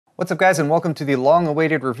What's up guys, and welcome to the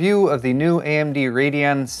long-awaited review of the new AMD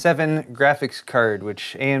Radeon VII graphics card,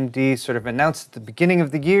 which AMD sort of announced at the beginning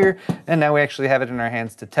of the year, and now we actually have it in our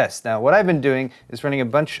hands to test. Now what I've been doing is running a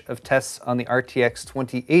bunch of tests on the RTX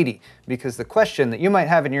 2080, because the question that you might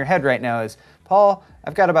have in your head right now is, Paul,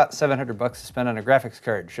 I've got about $700 to spend on a graphics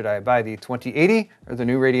card. Should I buy the 2080 or the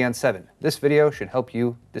new Radeon VII? This video should help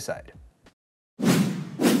you decide.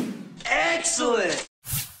 Excellent!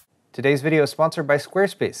 Today's video is sponsored by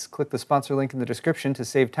Squarespace. Click the sponsor link in the description to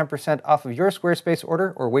save 10% off of your Squarespace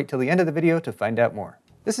order, or wait till the end of the video to find out more.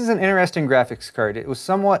 This is an interesting graphics card. It was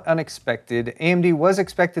somewhat unexpected. AMD was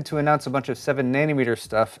expected to announce a bunch of 7nm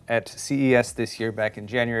stuff at CES this year back in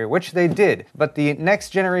January, which they did. But the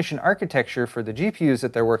next generation architecture for the GPUs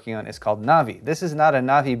that they're working on is called Navi. This is not a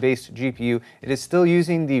Navi-based GPU. It is still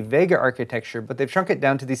using the Vega architecture, but they've shrunk it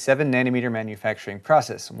down to the 7nm manufacturing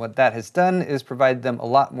process. And what that has done is provide them a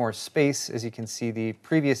lot more space. As you can see, the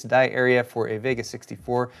previous die area for a Vega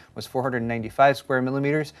 64 was 495 square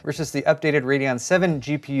millimeters versus the updated Radeon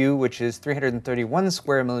VII GPU, which is 331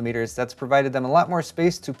 square millimeters. That's provided them a lot more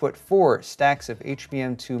space to put 4 stacks of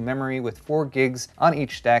HBM2 memory with 4 gigs on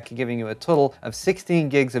each stack, giving you a total of 16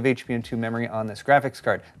 gigs of HBM2 memory on this graphics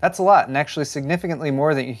card. That's a lot, and actually significantly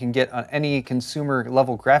more than you can get on any consumer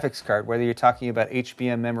level graphics card, whether you're talking about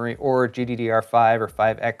HBM memory or GDDR5 or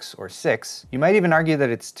 5X or 6. You might even argue that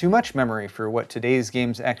it's too much memory for what today's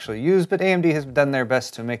games actually use, but AMD has done their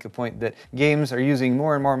best to make a point that games are using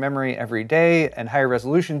more and more memory every day, and higher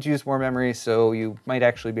resolutions use more memory, so you might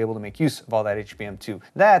actually be able to make use of all that HBM2.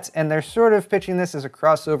 And they're sort of pitching this as a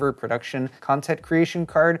crossover production content creation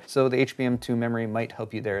card, so the HBM2 memory might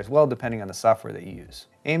help you there as well, depending on the software that you use.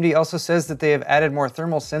 AMD also says that they have added more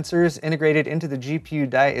thermal sensors integrated into the GPU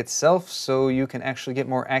die itself, so you can actually get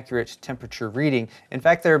more accurate temperature reading. In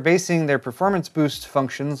fact, they're basing their performance boost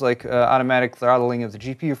functions, like automatic throttling of the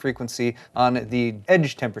GPU frequency, on the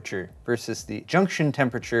edge temperature versus the junction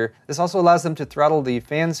temperature. This also allows them to throttle the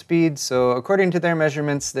fan speed, so according to their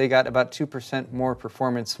measurements, they got about 2% more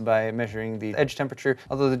performance by measuring the edge temperature,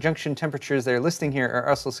 although the junction temperatures they're listing here are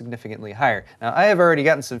also significantly higher. Now, I have already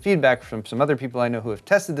gotten some feedback from some other people I know who have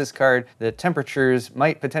tested this card. The temperatures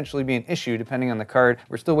might potentially be an issue depending on the card.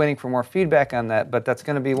 We're still waiting for more feedback on that, but that's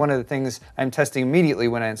going to be one of the things I'm testing immediately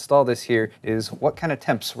when I install this here, is what kind of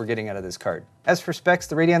temps we're getting out of this card. As for specs,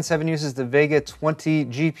 the Radeon VII uses the Vega 20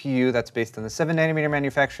 GPU that's based on the 7nm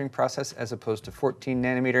manufacturing process as opposed to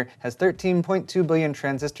 14nm, has 13.2 billion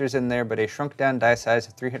transistors in there, but a shrunk down die size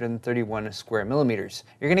of 331 square millimeters.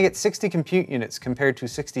 You're going to get 60 compute units compared to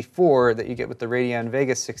 64 that you get with the Radeon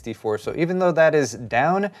Vega 64, so even though that is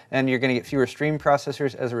down and you're going to get fewer stream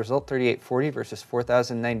processors as a result, 3840 versus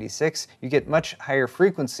 4096, you get much higher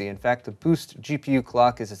frequency. In fact, the boost GPU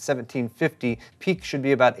clock is at 1750, peak should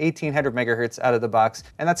be about 1800 megahertz out of the box,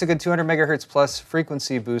 and that's a good 200 megahertz plus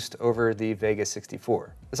frequency boost over the Vega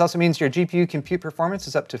 64. This also means your GPU compute performance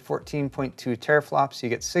is up to 14.2 teraflops. You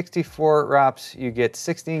get 64 ROPs, you get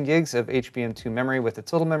 16 gigs of HBM2 memory with a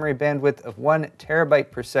total memory bandwidth of 1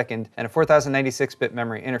 terabyte per second and a 4096-bit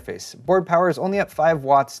memory interface. Board power is only up 5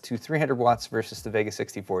 watts to 300 watts versus the Vega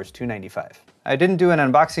 64's 295. I didn't do an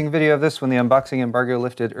unboxing video of this when the unboxing embargo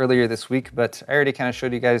lifted earlier this week, but I already kind of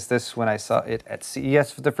showed you guys this when I saw it at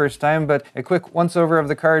CES for the first time. But a quick once-over of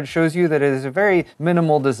the card shows you that it is a very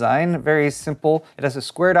minimal design, very simple. It has a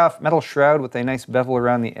squared-off metal shroud with a nice bevel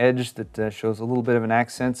around the edge that shows a little bit of an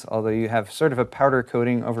accent, although you have sort of a powder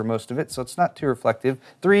coating over most of it, so it's not too reflective.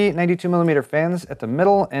 3 92mm fans at the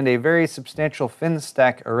middle and a very substantial fin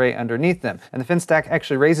stack array underneath them. And the fin stack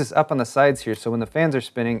actually raises up on the sides here, so when the fans are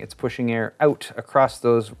spinning, it's pushing air out across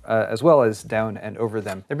those as well as down and over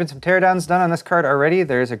them. There have been some teardowns done on this card already.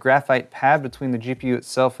 There is a graphite pad between the GPU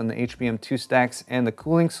itself and the HBM2 stacks and the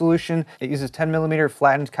cooling solution. It uses 10mm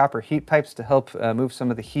flattened copper heat pipes to help move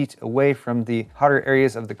some of the heat away from the hotter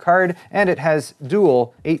areas of the card, and it has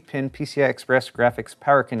dual 8-pin PCI Express graphics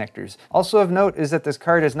power connectors. Also of note is that this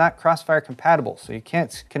card is not Crossfire compatible, so you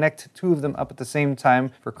can't connect 2 of them up at the same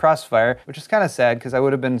time for Crossfire, which is kind of sad because I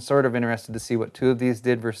would have been sort of interested to see what 2 of these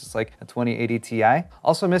did versus like a 2080 Ti.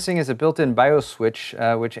 Also missing is a built-in BIOS switch,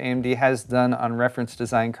 which AMD has done on reference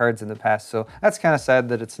design cards in the past, so that's kind of sad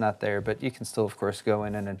that it's not there, but you can still of course go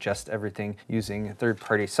in and adjust everything using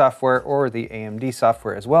third-party software or the AMD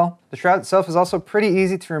software as well. The shroud itself is also pretty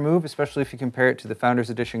easy to remove, especially if you compare it to the Founders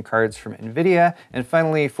Edition cards from NVIDIA. And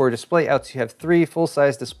finally, for display outs, you have 3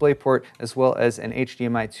 full-size DisplayPort as well as an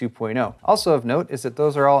HDMI 2.0. Also of note is that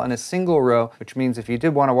those are all in a single row, which means if you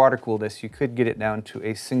did want to water cool this, you could get it down to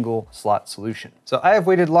a single slot solution. So I have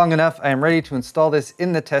waited long enough. I am ready to install this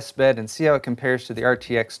in the test bed and see how it compares to the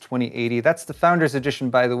RTX 2080. That's the Founders Edition,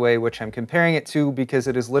 by the way, which I'm I'm comparing it to because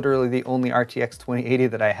it is literally the only RTX 2080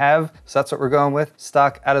 that I have. So that's what we're going with.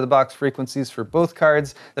 Stock out-of-the-box frequencies for both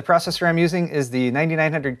cards. The processor I'm using is the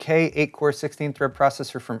 9900K 8-core 16-thread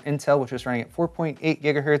processor from Intel, which is running at 4.8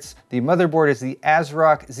 gigahertz. The motherboard is the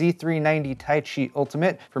ASRock Z390 Taichi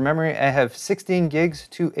Ultimate. For memory, I have 16 gigs,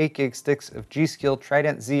 two 8 gig sticks of G.Skill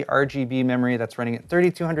Trident Z RGB memory that's running at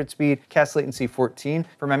 3200 speed, CAS latency 14.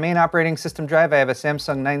 For my main operating system drive, I have a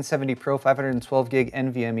Samsung 970 Pro 512 gig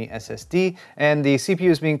NVMe SSD, and the CPU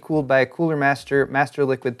is being cooled by a Cooler Master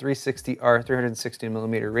Liquid 360R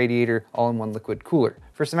 360mm radiator all-in-one liquid cooler.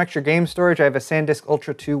 For some extra game storage, I have a SanDisk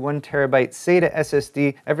Ultra 2 1TB SATA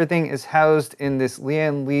SSD. Everything is housed in this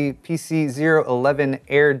Lian Li PC011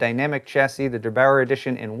 Air Dynamic chassis, the Debauer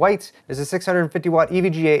edition in white. There's a 650 watt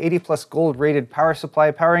EVGA 80 plus gold rated power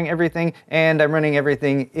supply powering everything, and I'm running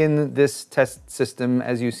everything in this test system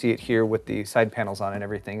as you see it here with the side panels on and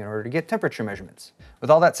everything in order to get temperature measurements.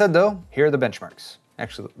 With all that said though, here are the benchmarks.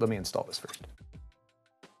 Actually, let me install this first.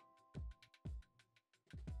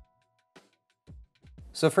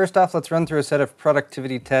 So first off, let's run through a set of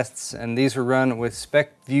productivity tests, and these were run with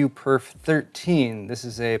SPECVIEWPERF 13. This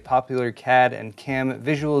is a popular CAD and CAM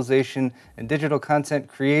visualization and digital content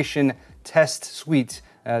creation test suite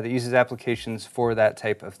that uses applications for that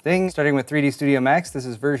type of thing. Starting with 3D Studio Max, this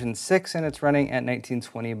is version 6 and it's running at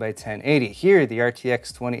 1920 by 1080. Here, the RTX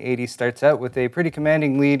 2080 starts out with a pretty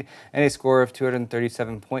commanding lead and a score of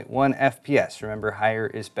 237.1 FPS. Remember, higher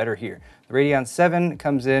is better here. The Radeon 7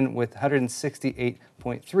 comes in with 168.3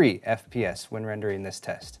 FPS when rendering this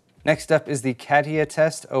test. Next up is the CATIA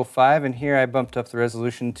test 05, and here I bumped up the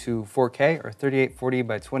resolution to 4K or 3840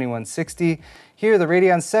 by 2160. Here the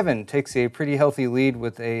Radeon 7 takes a pretty healthy lead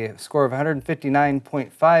with a score of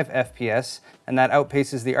 159.5 FPS, and that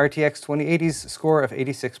outpaces the RTX 2080's score of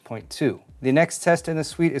 86.2. The next test in the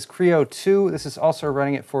suite is Creo 2. This is also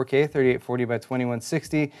running at 4K, 3840 by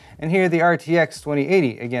 2160, and here the RTX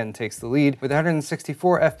 2080 again takes the lead with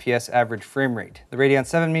 164 FPS average frame rate. The Radeon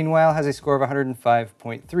 7 meanwhile has a score of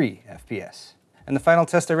 105.3 FPS. And the final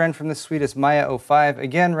test I ran from this suite is Maya 05,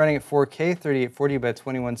 again running at 4K, 3840 by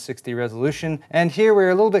 2160 resolution. And here we're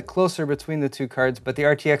a little bit closer between the two cards, but the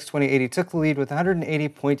RTX 2080 took the lead with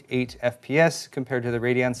 180.8 FPS compared to the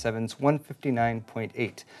Radeon 7's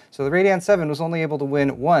 159.8. So the Radeon 7 was only able to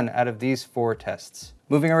win one out of these four tests.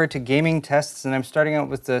 Moving over to gaming tests, and I'm starting out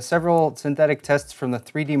with several synthetic tests from the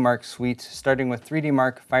 3DMark suite, starting with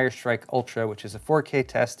 3DMark Firestrike Ultra, which is a 4K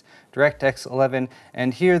test, DirectX 11,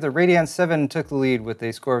 and here the Radeon 7 took the lead with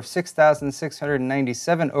a score of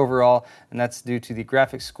 6,697 overall, and that's due to the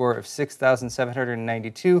graphics score of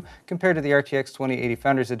 6,792 compared to the RTX 2080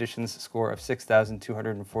 Founders Edition's score of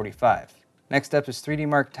 6,245. Next up is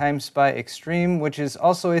 3DMark TIMESPY Extreme, which is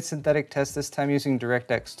also a synthetic test, this time using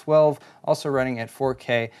DirectX 12, also running at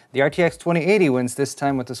 4K. The RTX 2080 wins this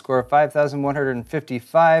time with a score of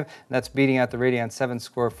 5,155. That's beating out the Radeon 7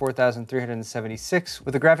 score of 4,376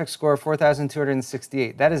 with a graphics score of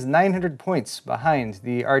 4,268. That is 900 points behind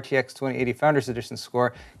the RTX 2080 Founders Edition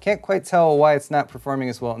score. Can't quite tell why it's not performing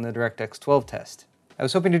as well in the DirectX 12 test. I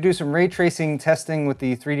was hoping to do some ray tracing testing with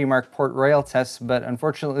the 3DMark Port Royal tests, but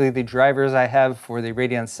unfortunately the drivers I have for the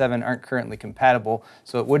Radeon 7 aren't currently compatible,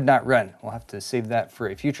 so it would not run. We'll have to save that for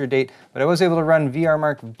a future date, but I was able to run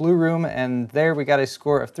VRMARK Blue Room, and there we got a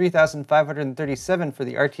score of 3,537 for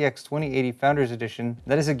the RTX 2080 Founders Edition.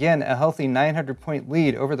 That is again a healthy 900-point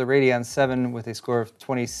lead over the Radeon 7 with a score of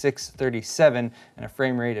 2637 and a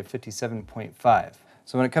frame rate of 57.5.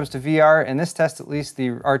 So when it comes to VR, in this test at least, the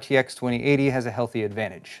RTX 2080 has a healthy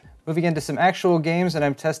advantage. Moving into some actual games, and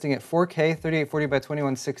I'm testing at 4K, 3840 by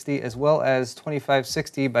 2160, as well as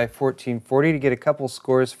 2560 by 1440 to get a couple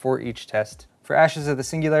scores for each test. For Ashes of the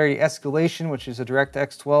Singularity Escalation, which is a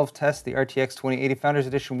DirectX 12 test, the RTX 2080 Founders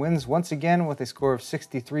Edition wins once again with a score of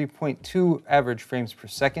 63.2 average frames per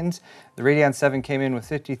second. The Radeon 7 came in with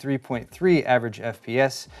 53.3 average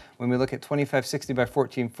FPS. When we look at 2560 by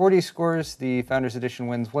 1440 scores, the Founders Edition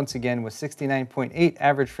wins once again with 69.8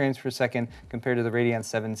 average frames per second compared to the Radeon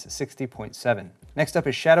 7's 60.7. Next up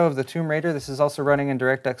is Shadow of the Tomb Raider. This is also running in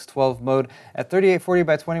DirectX 12 mode. At 3840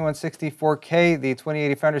 by 2160 4K, the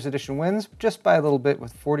 2080 Founders Edition wins just by a little bit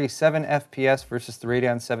with 47 FPS versus the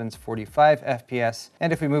Radeon 7's 45 FPS.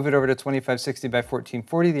 And if we move it over to 2560 by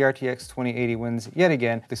 1440, the RTX 2080 wins yet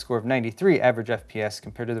again with a score of 93 average FPS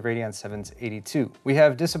compared to the Radeon 7's 82. We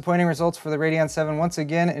have disappointing results for the Radeon 7 once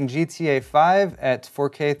again in GTA 5 at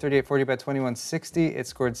 4K 3840 by 2160. It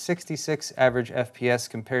scored 66 average FPS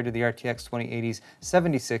compared to the RTX 2080's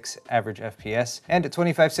 76 average FPS. And at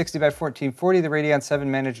 2560 by 1440, the Radeon 7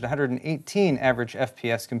 managed 118 average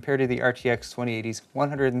FPS compared to the RTX 2080's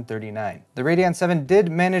 139. The Radeon 7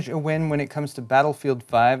 did manage a win when it comes to Battlefield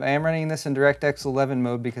 5. I am running this in DirectX 11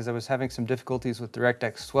 mode because I was having some difficulties with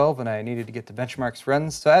DirectX 12 and I needed to get the benchmarks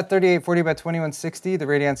runs. So at 3840 by 2160, the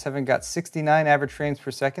Radeon 7 got 69 average frames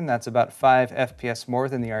per second. That's about 5 FPS more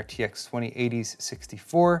than the RTX 2080's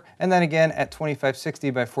 64. And then again at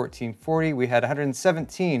 2560 by 1440, we had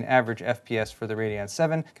 117 average FPS for the Radeon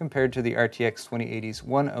 7 compared to the RTX 2080's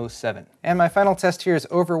 107. And my final test here is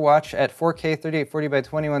Overwatch at 4K 3840 by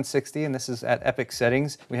 2160, and this is at epic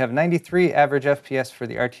settings. We have 93 average FPS for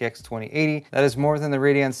the RTX 2080. That is more than the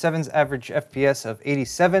Radeon 7's average FPS of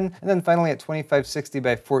 87. And then finally at 2560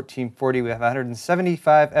 by 1440, we have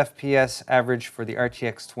 175 FPS average for the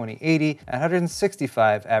RTX 2080 and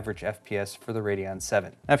 165 average FPS for the Radeon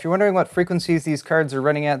 7. Now, if you're wondering what frequencies these cards are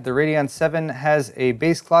running at, the Radeon 7 has a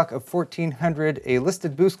base clock of 1400, a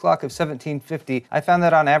listed boost clock of 1750. I found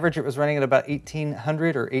that on average it was running at about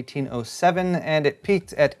 1800 or 1807, and it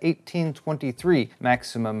peaked at 1823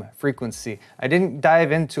 maximum frequency. I didn't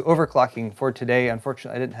dive into overclocking for today.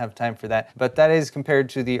 Unfortunately, I didn't have time for that, but that is compared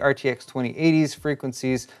to the RTX 2080's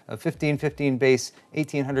frequencies of 1515 base,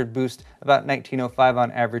 1800 boost, about 1905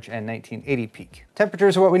 on average, and 1980 peak.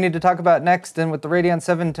 Temperatures are what we need to talk about next, and with the Radeon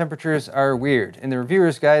 7, temperatures are weird. In the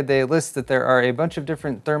reviewer's guide, they list that there are a bunch of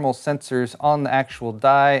different thermal sensors on the actual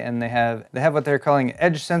die, and they have what they're calling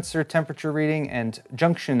edge sensor temperature reading and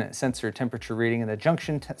junction sensor temperature reading, and the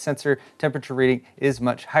junction sensor temperature reading is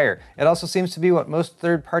much higher. It also seems to be what most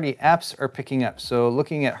third-party apps are picking up. So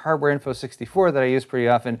looking at Hardware Info 64 that I use pretty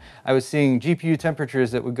often, I was seeing GPU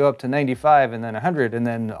temperatures that would go up to 95 and then 100 and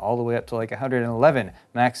then all the way up to like 111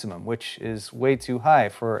 maximum, which is way too high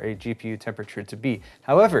for a GPU temperature to be.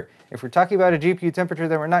 However, if we're talking about a GPU temperature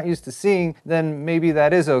that we're not used to seeing, then maybe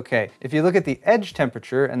that is okay. If you look at the edge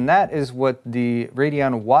temperature, and that is what the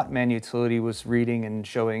Radeon Wattman utility was reading and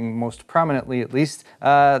showing most prominently at least,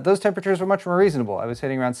 those temperatures were much more reasonable. I was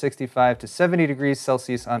hitting around 65 to 70 degrees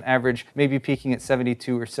Celsius on average, maybe peaking at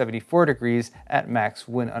 72 or 74 degrees at max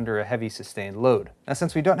when under a heavy sustained load. Now,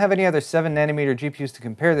 since we don't have any other 7nm GPUs to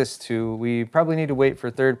compare this to, we probably need to wait for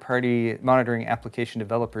third-party monitoring application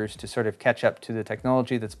developers to sort of catch up to the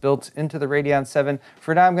technology that's built into the Radeon 7.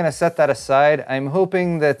 For now, I'm going to set that aside. I'm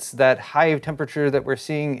hoping that that high temperature that we're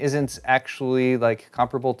seeing isn't actually like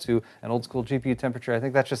comparable to an old school GPU temperature. I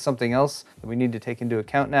think that's just something else that we need to take into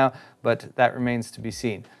account now, but that remains to be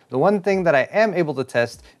seen. The one thing that I am able to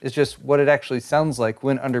test is just what it actually sounds like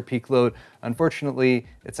when under peak load. Unfortunately,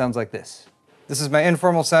 it sounds like this. This is my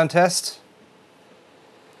informal sound test.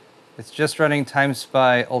 It's just running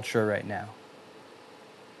TIMESPY Ultra right now.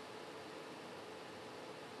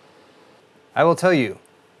 I will tell you,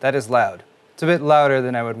 that is loud. It's a bit louder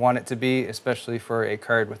than I would want it to be, especially for a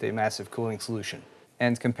card with a massive cooling solution.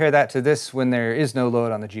 And compare that to this when there is no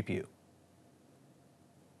load on the GPU.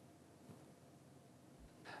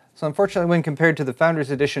 So unfortunately, when compared to the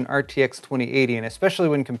Founders Edition RTX 2080, and especially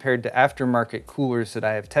when compared to aftermarket coolers that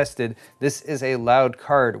I have tested, this is a loud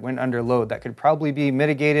card when under load. That could probably be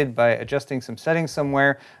mitigated by adjusting some settings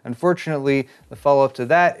somewhere. Unfortunately, the follow-up to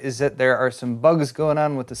that is that there are some bugs going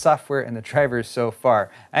on with the software and the drivers so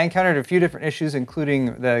far. I encountered a few different issues,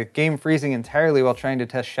 including the game freezing entirely while trying to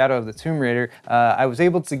test Shadow of the Tomb Raider. I was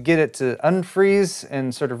able to get it to unfreeze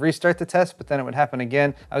and sort of restart the test, but then it would happen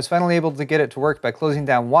again. I was finally able to get it to work by closing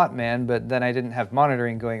down Wattman, but then I didn't have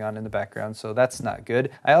monitoring going on in the background, so that's not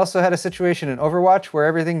good. I also had a situation in Overwatch where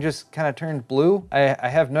everything just kind of turned blue. I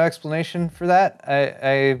have no explanation for that.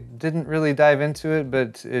 I didn't really dive into it,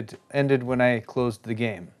 but it ended when I closed the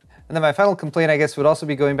game. And then my final complaint, I guess, would also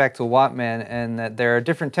be going back to Wattman, and that there are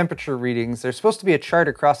different temperature readings. There's supposed to be a chart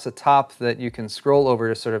across the top that you can scroll over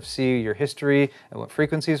to sort of see your history and what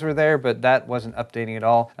frequencies were there, but that wasn't updating at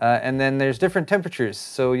all. And then there's different temperatures.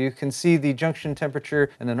 So you can see the junction temperature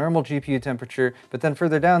and the normal GPU temperature, but then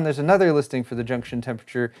further down there's another listing for the junction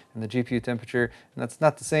temperature and the GPU temperature, and that's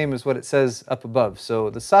not the same as what it says up above. So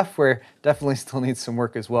the software definitely still needs some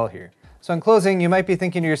work as well here. So in closing, you might be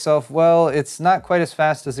thinking to yourself, well, it's not quite as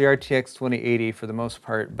fast as the RTX 2080 for the most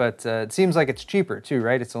part, but it seems like it's cheaper too,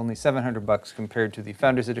 right? It's only $700 compared to the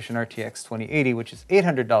Founders Edition RTX 2080, which is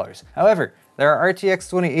 $800. However, there are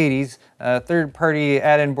RTX 2080s, third-party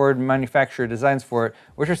add-in board manufacturer designs for it,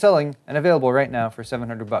 which are selling and available right now for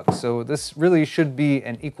 $700. So this really should be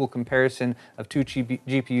an equal comparison of two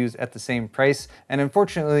GPUs at the same price. And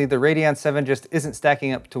unfortunately, the Radeon 7 just isn't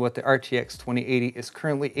stacking up to what the RTX 2080 is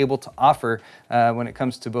currently able to offer when it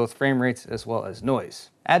comes to both frame rates as well as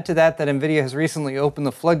noise. Add to that NVIDIA has recently opened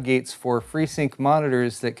the floodgates for FreeSync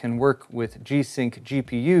monitors that can work with G-Sync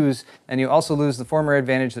GPUs, and you also lose the former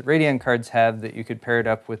advantage that Radeon cards have that you could pair it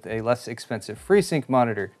up with a less expensive FreeSync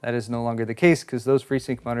monitor. That is no longer the case because those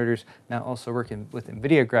FreeSync monitors now also work with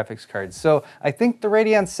NVIDIA graphics cards. So I think the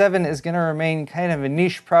Radeon VII is going to remain kind of a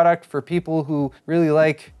niche product for people who really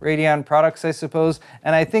like Radeon products, I suppose,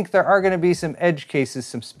 and I think there are going to be some edge cases,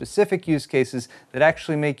 some specific use cases that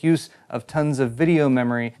actually make use of tons of video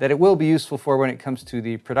memory that it will be useful for when it comes to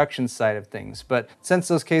the production side of things. But since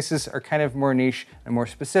those cases are kind of more niche and more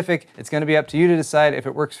specific, it's going to be up to you to decide if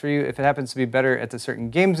it works for you, if it happens to be better at the certain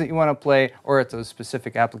games that you want to play or at those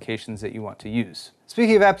specific applications that you want to use.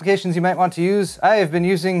 Speaking of applications you might want to use, I have been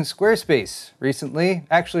using Squarespace recently,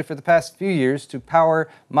 actually for the past few years, to power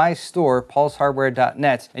my store,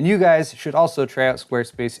 paulshardware.net, and you guys should also try out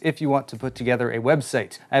Squarespace if you want to put together a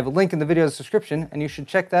website. I have a link in the video's description and you should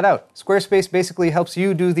check that out. Squarespace basically helps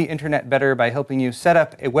you do the internet better by helping you set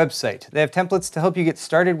up a website. They have templates to help you get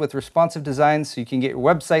started with responsive designs so you can get your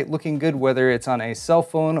website looking good whether it's on a cell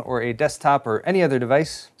phone or a desktop or any other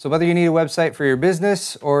device. So whether you need a website for your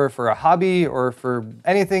business or for a hobby or for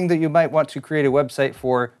anything that you might want to create a website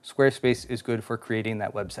for, Squarespace is good for creating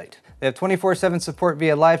that website. They have 24/7 support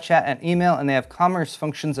via live chat and email, and they have commerce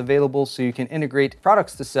functions available so you can integrate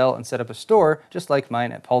products to sell and set up a store just like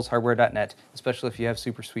mine at paulshardware.net, especially if you have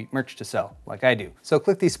super sweet merch to sell, like I do. So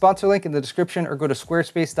click the sponsor link in the description or go to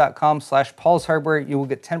squarespace.com/paulshardware. You will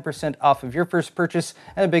get 10% off of your first purchase,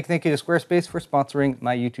 and a big thank you to Squarespace for sponsoring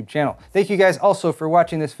my YouTube channel. Thank you guys also for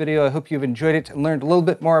watching this video. I hope you've enjoyed it and learned a little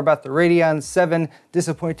bit more about the Radeon VII.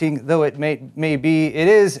 Disappointing though it may be, it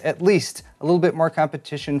is at least a little bit more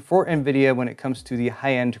competition for NVIDIA when it comes to the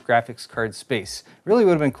high-end graphics card space. Really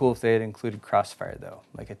would have been cool if they had included Crossfire though.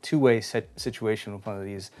 Like a two-way situation with one of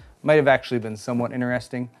these might have actually been somewhat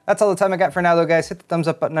interesting. That's all the time I got for now though, guys. Hit the thumbs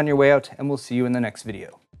up button on your way out and we'll see you in the next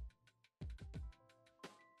video.